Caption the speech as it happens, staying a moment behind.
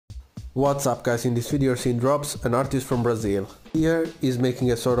What's up guys, in this video you're seeing Drops, an artist from Brazil. Here he's making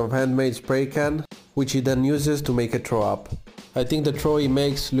a sort of handmade spray can, which he then uses to make a throw up. I think the throw he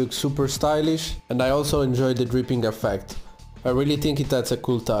makes looks super stylish, and I also enjoy the dripping effect. I really think it adds a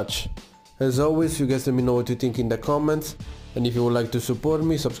cool touch. As always, you guys let me know what you think in the comments, and if you would like to support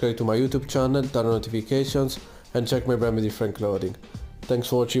me, subscribe to my YouTube channel, turn on notifications, and check my brand with different clothing. Thanks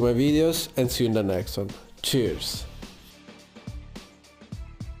for watching my videos, and see you in the next one. Cheers!